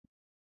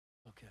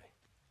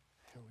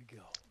we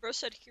go. Bro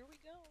said, here we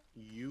go.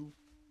 You.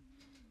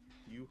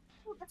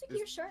 Oh, that's a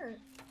cute shirt.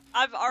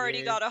 I've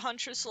already got a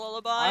Huntress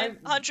Lullaby.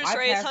 Huntress I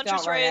Wraith, passed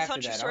Huntress out right Wraith, after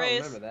Huntress that. I don't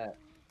Wraith. remember that.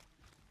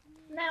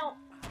 Now,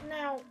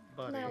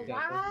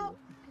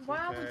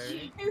 why would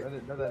you?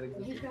 No, that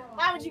existed.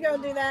 Why would you go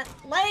do that?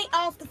 Lay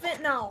off the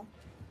fentanyl.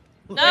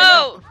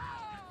 No!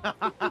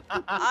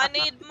 I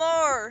need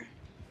more.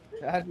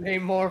 I need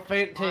more I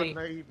Fenty.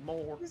 need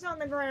more. Who's on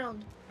the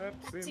ground?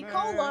 Pepsi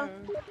Cola.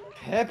 Man.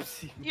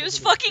 Pepsi. He was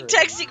fucking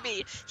texting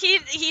me.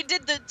 He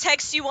did the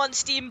text you on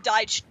Steam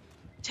die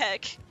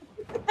tech.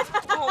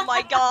 Oh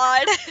my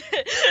god.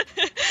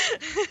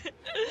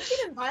 You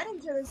can invite him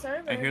to the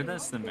server. I hear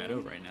that's the meta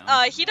right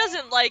now. He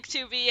doesn't like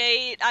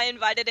 2v8. I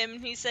invited him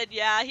and he said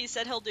yeah. He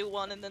said he'll do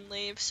one and then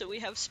leave, so we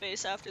have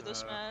space after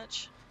this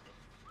match.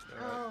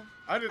 Oh.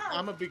 I'm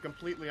gonna be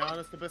completely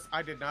honest with this.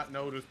 I did not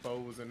notice Bo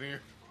was in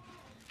here.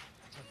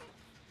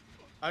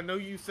 I know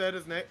you said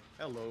his name.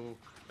 Hello,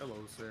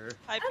 sir.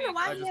 Hi, I don't know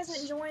why I he just-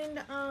 hasn't joined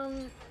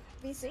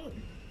VC.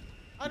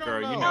 I don't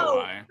Girl, know. you know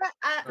why. But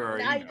Girl,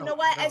 you you know. know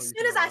what? No, As you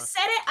soon as know I why.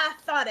 said it, I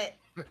thought it.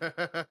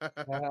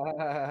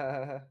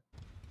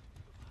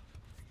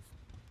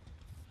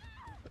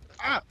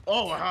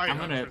 Oh, hi.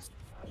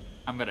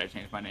 I'm gonna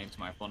change my name to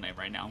my full name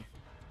right now.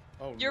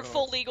 Oh, Your no.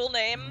 full legal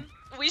name.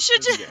 We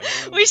should just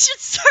Yeah. we should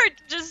start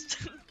just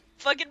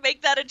fucking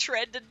make that a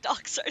trend and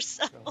dox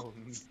ourselves. Oh,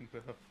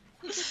 no.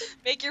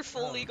 Make your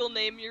full legal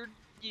name your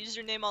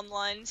username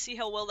online. See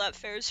how well that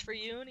fares for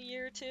you in a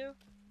year or two.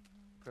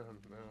 Oh,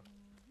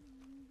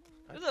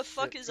 no. Who the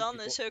fuck is on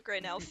this hook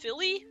right now?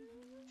 Philly?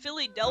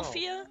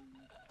 Philadelphia?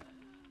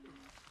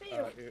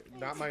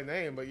 Not my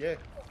name, but yeah.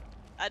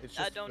 I It's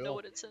just don't know Phil.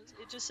 what it says.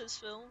 It just says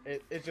Phil.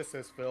 It just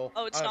says Phil.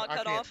 Oh, it's not I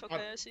cut can't- off?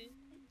 Okay, I see.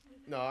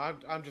 No,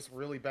 I'm just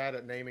really bad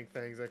at naming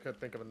things. I couldn't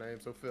think of a name,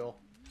 so Phil.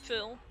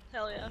 Phil.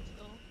 Hell yeah,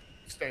 Phil.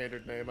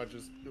 Standard name, I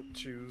just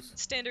choose.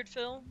 Standard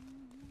Phil.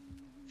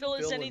 Phil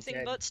is Phil and anything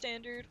Daddy. but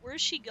standard. Where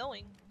is she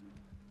going?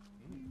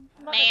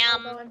 I'm about to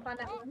Ma'am. go and find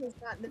out why he's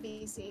not in the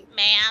VC.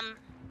 Ma'am.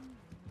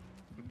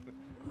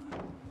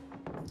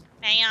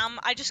 Ma'am.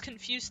 I just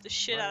confused the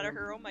shit out of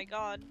her. Oh my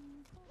god.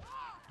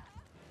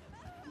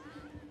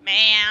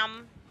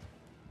 Ma'am.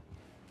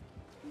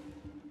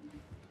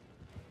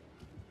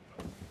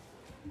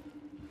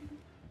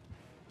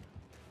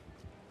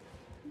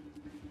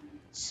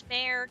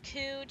 Spare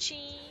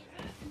coochie.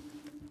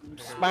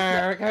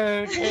 Spare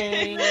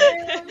coochie.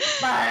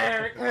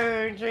 Spare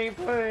coochie,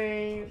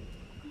 please.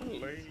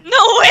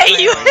 No way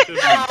you get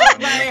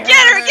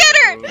her, get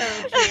her!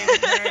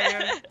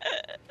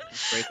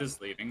 Wraith is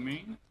leaving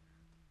me.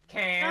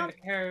 Canned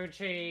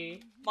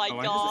coochie. My Oh,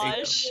 I gosh.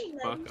 just ate the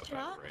fuck up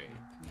out of Wraith.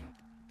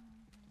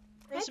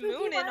 There's Hey, Pookie,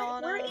 mooning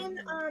on we're him.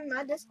 in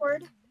my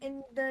Discord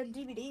in the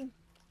DVD.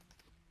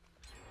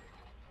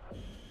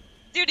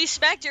 Dude, he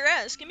smacked your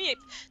ass. Give me a—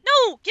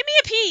 No! Give me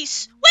a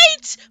piece!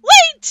 Wait!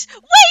 Wait!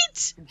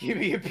 Wait! Give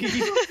me a piece.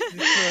 This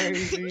is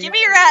crazy. Give me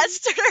your ass.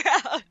 Turn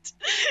around.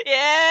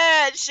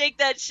 Yeah! Shake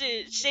that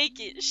shit. Shake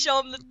it.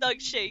 Show him the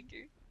thug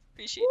shaker.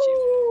 Appreciate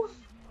you.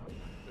 Woo!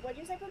 What'd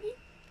you say, Cookie?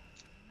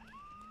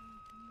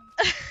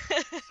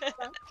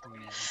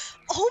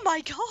 Oh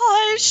my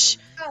gosh!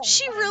 Oh,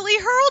 She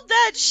really hurled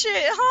that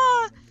shit,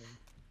 huh?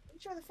 I'm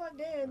sure the fuck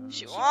did.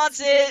 She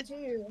wants it.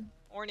 Too.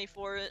 Horny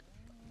for it.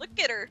 Look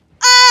at her.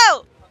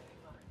 Oh!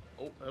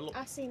 Oh, hello.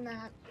 I seen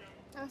that.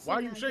 I seen Why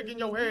you that, shaking Cookie.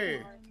 your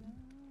head?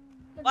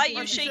 Why Look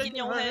you at shaking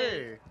your her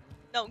head?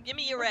 No, give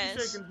me your Why you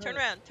ass. shaking Turn her?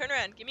 around. Turn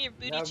around. Give me your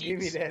booty Now cheeks. give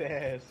me that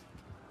ass.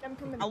 I'm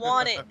coming. I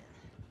want it.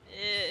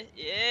 Yeah.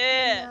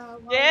 Yeah. No,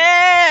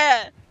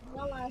 Yeah.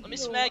 Let me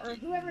smack you.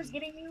 Whoever's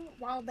getting you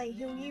while they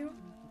heal you,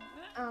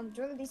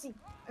 join the DC.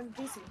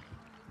 DC.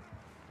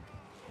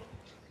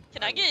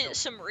 Can I get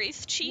some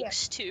Wraith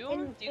cheeks too?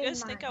 in- Do you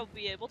guys in think mine. I'll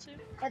be able to?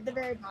 At the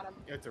very bottom.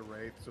 It's a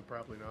Wraith, so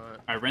probably not.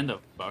 I ran the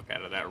fuck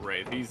out of that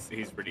Wraith.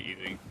 He's pretty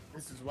easy.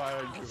 This is why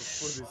I put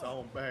this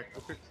on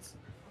backwards.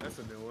 That's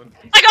a new one.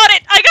 I got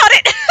it! I got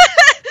it!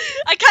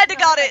 I kinda No,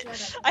 got I it! got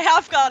you, I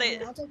have got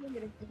it! I'll take you to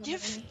get a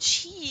Give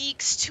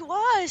cheeks to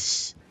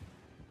us!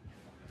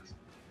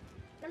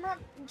 Remember,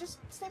 just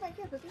stay back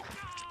here, Cookie.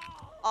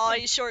 Aw,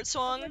 you short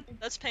swung?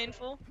 That's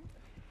painful.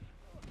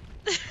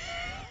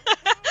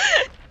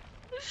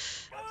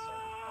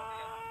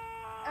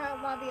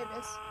 Lobby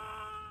Abyss.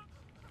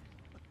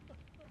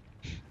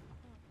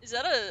 Is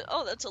that a—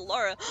 oh, that's a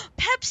Lara.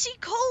 Pepsi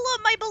Cola,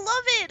 my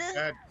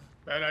beloved!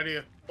 Bad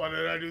idea. Why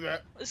did I do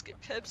that? Let's get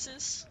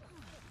Pepsis.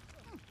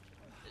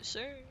 Yes,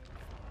 sir.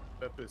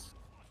 Pepis.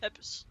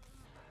 Pepis.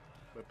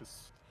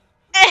 Pepis.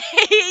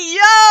 Hey,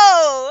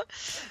 yo!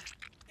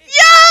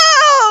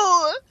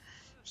 Yo!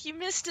 He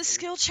missed a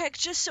skill check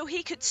just so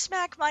he could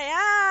smack my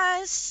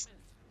ass.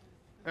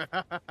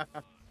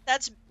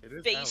 That's It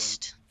is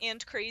based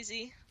and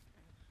crazy.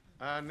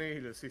 Alan. I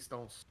need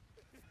assistance.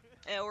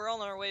 Yeah, we're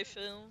on our way,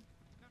 Phil.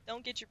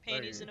 Don't get your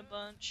panties Thank in a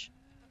bunch.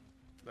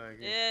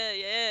 Thank you. Yeah,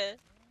 yeah.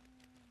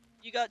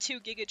 You got 2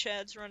 Giga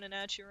Chads running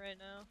at you right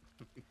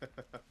now.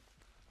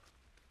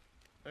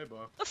 Hey,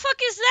 Bob. The fuck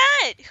is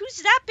that?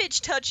 Who's that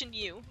bitch touching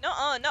you?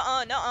 Nuh-uh,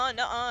 nuh-uh, nuh-uh,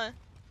 nuh-uh.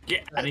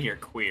 Get out of here,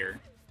 queer.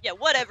 Yeah,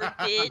 whatever,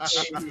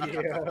 bitch.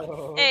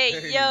 Yo.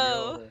 Hey,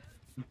 yo.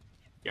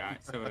 Yeah,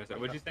 so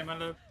what'd you say, my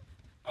love?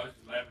 I was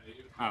just laughing at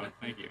you. Oh,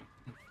 thank you.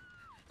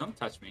 Don't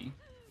touch me.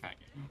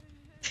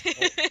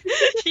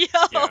 Yo,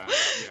 Yeah,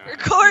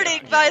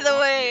 recording, by the yeah,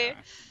 way.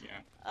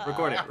 Yeah.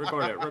 Record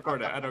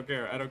it. I don't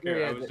care.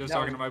 Yeah, I was just no,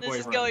 talking to my This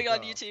boyfriend. is going on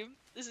YouTube.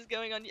 This is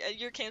going on.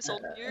 You're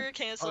canceled. You're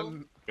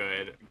canceled.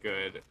 Good.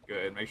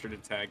 Make sure to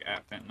tag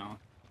at fentanyl.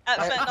 At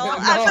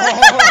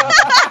fentanyl.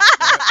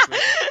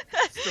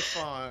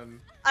 Stefan.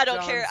 I don't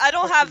John's care. I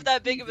don't have fucking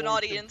that big of an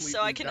keyboard audience,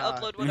 so I can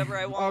completely upload whatever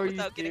I want Oh, you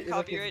without getting did-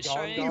 like copyright it's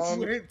gone, He strikes. gone?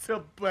 went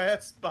to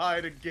Best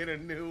Buy to get a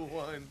new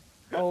one.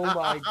 Oh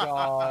my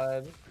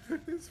god.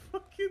 His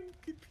fucking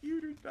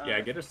computer died.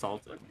 Yeah, get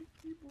assaulted. Fucking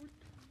keyboard.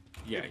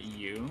 Yeah,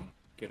 you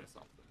get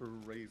assaulted.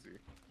 Crazy.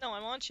 No, I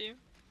want you.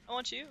 I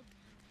want you.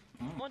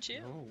 I want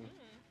you. Oh.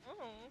 Oh,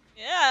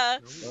 yeah.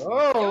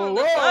 Oh, Doing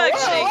the whoa, fuck whoa,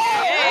 shake.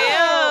 whoa, Hey,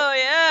 yo,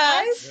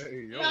 yeah. Guys,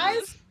 Hey, yo.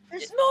 guys,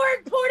 there's more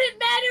important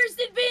matters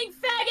than being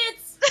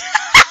faggots.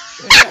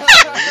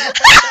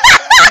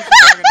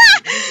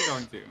 Who's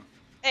going to?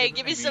 Hey,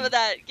 give me some of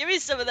that. Give me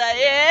some of that.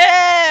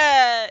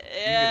 Yeah. You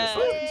get Yeah.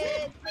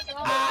 assaulted.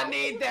 I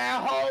need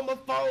that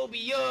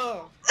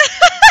homophobia.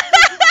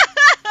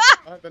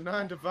 The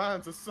Nine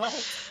Divines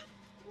assault.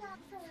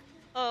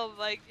 Oh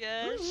my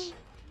gosh.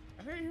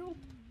 Hey, yo.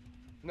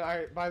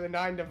 No, by the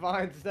 9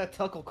 divines, is that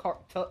Tucker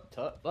Yo,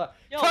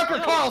 Tucker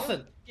yo, Carlson?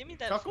 yo, give me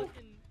that Tuckle?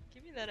 fucking.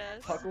 Give me that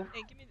ass. Tuckle?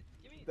 Hey, give me.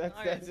 That's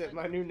alright, it. fine.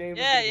 My new name.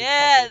 Yeah, is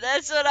yeah,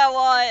 that's what I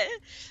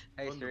want.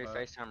 Hey Siri,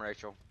 Wonderful. FaceTime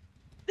Rachel.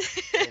 Dude,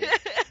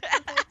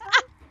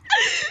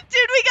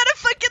 we got a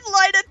fucking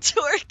line of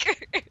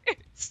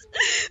twerkers.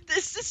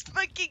 This is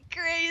fucking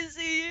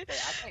crazy. Hey,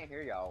 I can't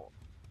hear y'all.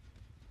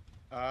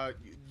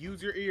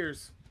 Use your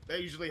ears.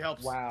 That usually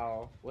helps.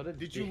 Wow. What a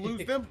Did you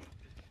lose them?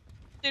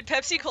 Dude,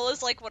 Pepsi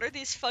Cola's like, what are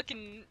these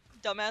fucking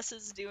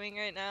dumbasses doing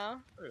right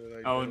now?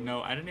 Oh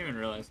no, I didn't even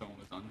realize someone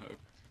was on hook.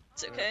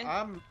 It's okay.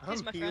 I'm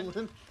He's my friend.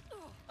 healing.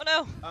 Oh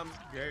no, I'm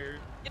scared.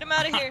 get him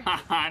out of here.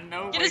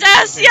 No. Get way his you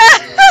ass, can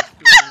yeah! do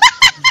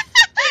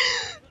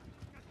it.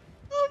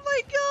 Oh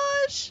my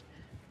gosh.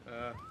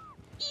 I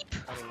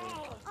don't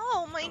know.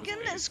 Oh my That was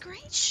goodness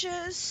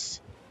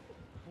gracious.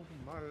 Oh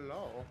my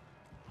lord.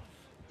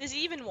 Does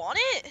he even want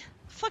it?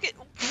 Fuck it.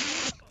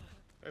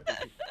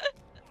 That'd be-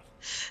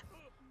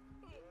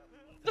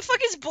 The fuck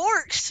is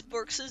Borks?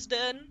 Borks is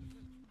dead.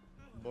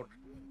 But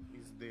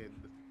he's dead.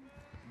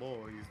 Boy,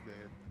 he's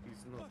dead.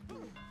 He's not dead.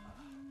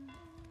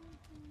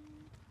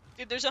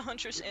 Dude, there's a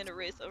Huntress and a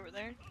Wraith over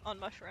there on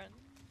my friend.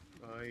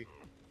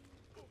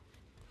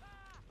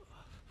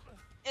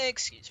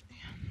 Excuse me.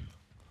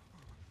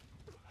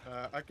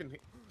 I can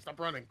stop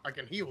running. I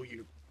can heal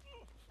you.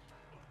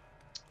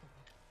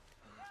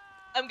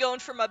 I'm going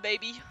for my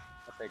baby.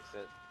 I'll fix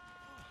it.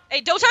 Hey,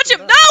 don't touch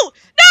him! No!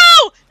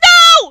 No!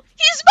 No!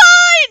 He's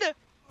mine!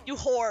 You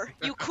whore.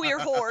 You queer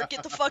whore.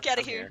 Get the fuck out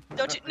of here.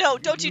 Don't you- No,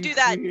 don't you do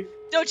that.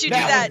 Don't you do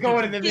that. was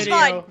going in the He's video.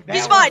 mine. That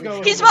He's was mine.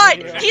 going He's in the mine.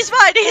 video. He's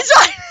mine. He's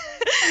mine.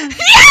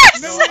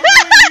 Yes! No, wait, you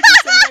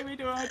just said baby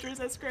to a huntress.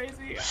 That's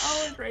crazy.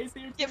 Oh, I'm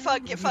crazy. Get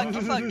fucked. Get fucked.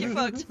 Get fucked. Get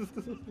fucked.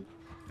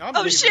 I'm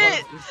Oh leaving.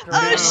 shit! Fuck.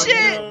 Oh No,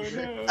 shit!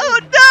 no, no. Oh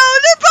no!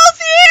 They're both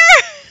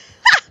here!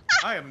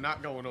 I am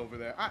not going over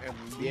there. I am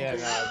leaving. Yeah, nah,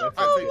 that's I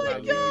Oh take my my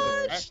leave in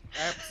gosh.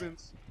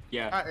 absence.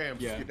 Yeah. I am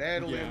yeah,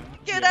 skedaddling. yeah,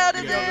 Get yeah, out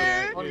of yeah,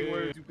 there. yeah, Funny yeah.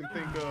 words you can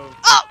think of.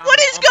 Oh, what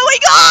is I'm going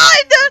on?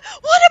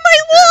 What am I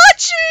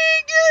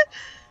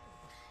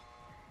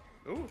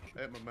watching?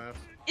 Ooh, at my mouth.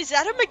 Is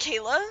that a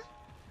Michaela?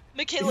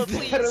 Michaela, Is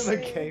that a please.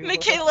 Michaela?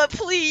 Michaela,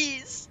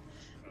 please.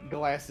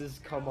 Glasses,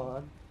 come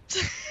on.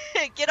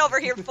 Get over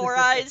here, Four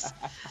Eyes.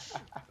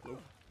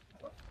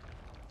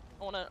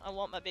 I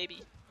want my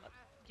baby.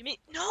 Give me.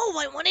 No,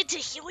 I wanted to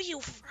heal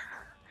you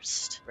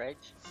first. Rach?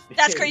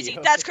 That's crazy.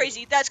 That's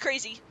crazy. That's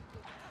crazy.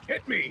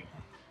 Hit me!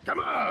 Come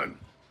on!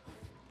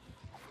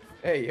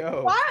 Hey,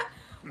 yo. Why?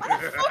 Why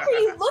the fuck are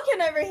you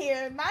looking over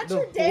here? Mind The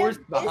your damn force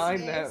behind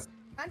business.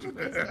 Mind your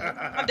business.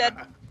 I'm dead.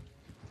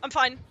 I'm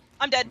fine.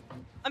 I'm dead.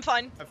 I'm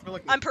fine. I feel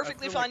like I'm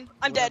perfectly I feel fine. Like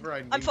I'm dead.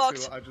 whenever I I'm need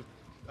fucked.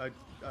 To,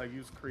 I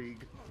use Krieg.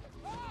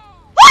 Oh,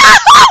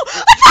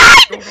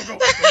 I'm Go, fine! go,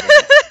 go, go, go.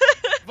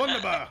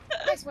 Wunderbar!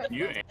 Nice one.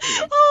 You ate.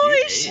 Holy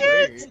You ate.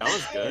 shit. That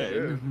was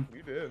good.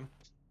 You did.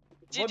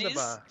 GG's.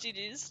 Wunderbar.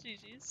 GG's.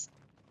 GG's.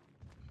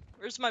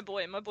 Where's my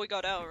boy? My boy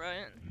got out,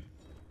 right?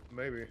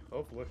 Maybe.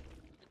 Hopefully.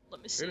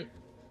 Let me see. Hit it.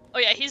 Oh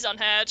yeah, he's on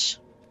hatch.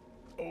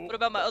 Oh. What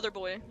about my other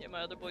boy? Yeah,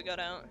 my other boy got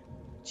out.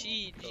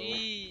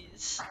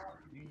 GG's.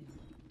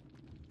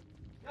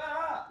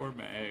 Poor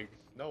Meg.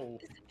 No.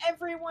 Is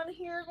everyone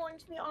here going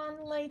to be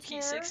on later?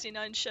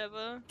 P69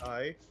 Sheva.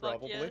 I Fuck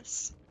probably.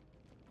 yes.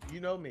 You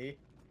know me.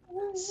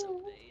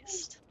 So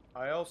based.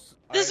 I also.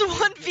 This I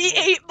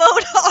 1v8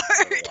 mode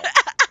hard.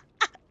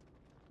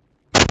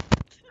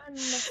 I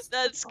missed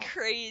That's it.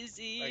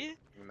 crazy.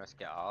 You must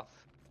get off,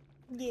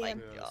 Yeah. My Yes.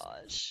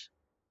 gosh.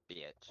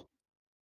 bitch.